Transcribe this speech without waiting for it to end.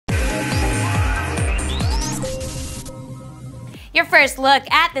your first look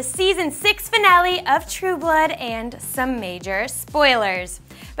at the Season 6 finale of True Blood and some major spoilers.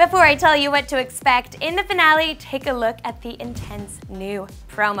 Before I tell you what to expect in the finale, take a look at the intense new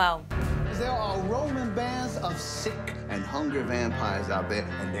promo. There are roaming bands of sick and hungry vampires out there,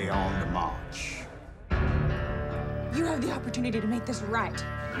 and they on the march. You have the opportunity to make this right.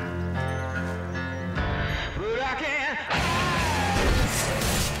 But I can't.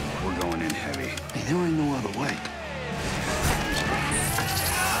 We're going in heavy. Hey, there ain't no other way.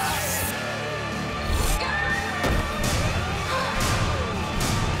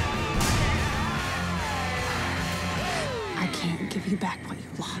 I can't give you back what you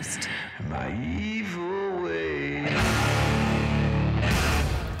lost. My evil way.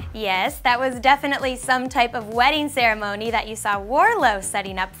 Yes, that was definitely some type of wedding ceremony that you saw Warlow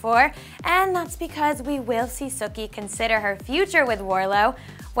setting up for, and that's because we will see Sookie consider her future with Warlow.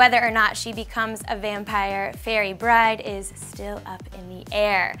 Whether or not she becomes a vampire fairy bride is still up in the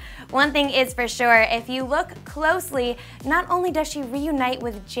air. One thing is for sure, if you look closely, not only does she reunite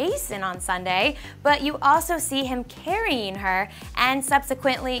with Jason on Sunday, but you also see him carrying her, and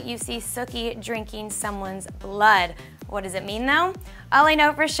subsequently you see Sookie drinking someone's blood. What does it mean though? All I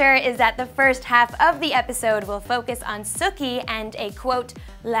know for sure is that the first half of the episode will focus on Sookie and a quote,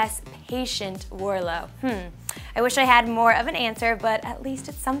 less patient Warlow. I wish I had more of an answer, but at least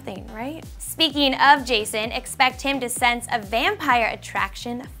it's something, right? Speaking of Jason, expect him to sense a vampire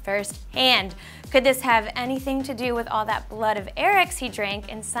attraction firsthand. Could this have anything to do with all that blood of Eric's he drank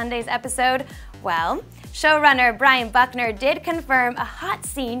in Sunday's episode? Well, showrunner Brian Buckner did confirm a hot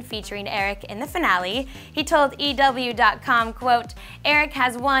scene featuring Eric in the finale. He told EW.com, quote, "Eric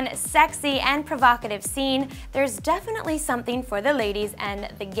has one sexy and provocative scene. There's definitely something for the ladies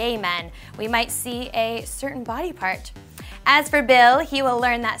and the gay men. We might see a certain body part." As for Bill, he will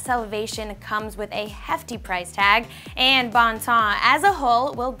learn that salvation comes with a hefty price tag, and Bon Temps as a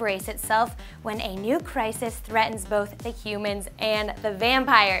whole will brace itself when a new crisis threatens both the humans and the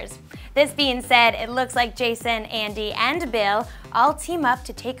vampires. This being said, it looks like Jason, Andy, and Bill all team up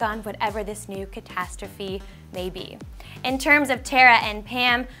to take on whatever this new catastrophe may be. In terms of Tara and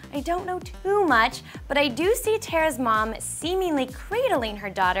Pam, I don't know too much, but I do see Tara's mom seemingly cradling her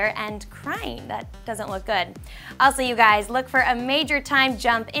daughter and crying. That doesn't look good. Also, you guys, look for a major time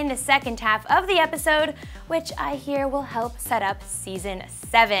jump in the second half of the episode, which I hear will help set up Season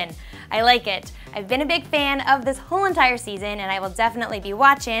 7. I like it. I've been a big fan of this whole entire season, and I will definitely be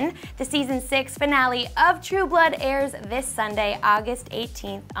watching. The Season 6 finale of True Blood airs this Sunday, August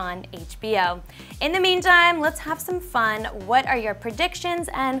 18th on HBO. In the meantime, let's have some fun. What are your predictions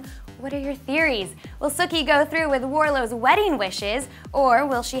and what are your theories? Will Sookie go through with Warlow's wedding wishes, or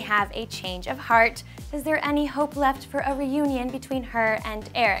will she have a change of heart? Is there any hope left for a reunion between her and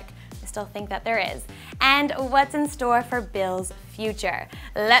Eric? I still think that there is. And what's in store for Bill's future?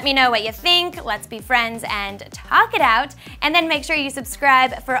 Let me know what you think, let's be friends and talk it out, and then make sure you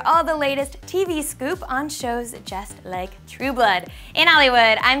subscribe for all the latest TV scoop on shows just like True Blood. In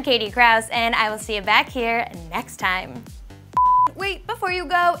Hollywood, I'm Katie Krause, and I will see you back here next time. Wait, before you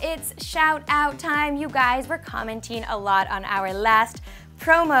go, it's shout out time. You guys were commenting a lot on our last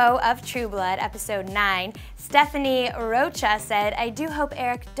promo of True Blood, episode 9. Stephanie Rocha said, "I do hope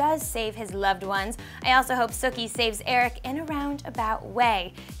Eric does save his loved ones. I also hope Sookie saves Eric in a roundabout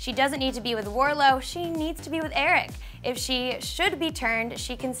way. She doesn't need to be with Warlow, she needs to be with Eric. If she should be turned,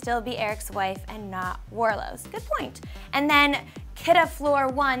 she can still be Eric's wife and not Warlow's." Good point. And then Kidda Floor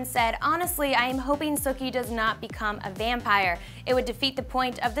 1 said, "Honestly, I am hoping Sookie does not become a vampire. It would defeat the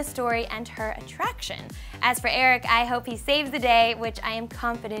point of the story and her attraction. As for Eric, I hope he saves the day, which I am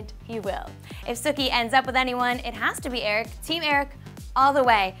confident he will. If Sookie ends up with anyone, it has to be Eric. Team Eric all the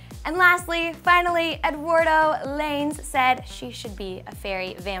way." And lastly, finally, Eduardo Lanes said she should be a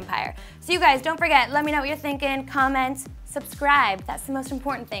fairy vampire. So you guys, don't forget, let me know what you're thinking, comment, subscribe. That's the most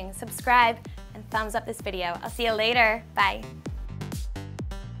important thing. Subscribe and thumbs up this video. I'll see you later. Bye.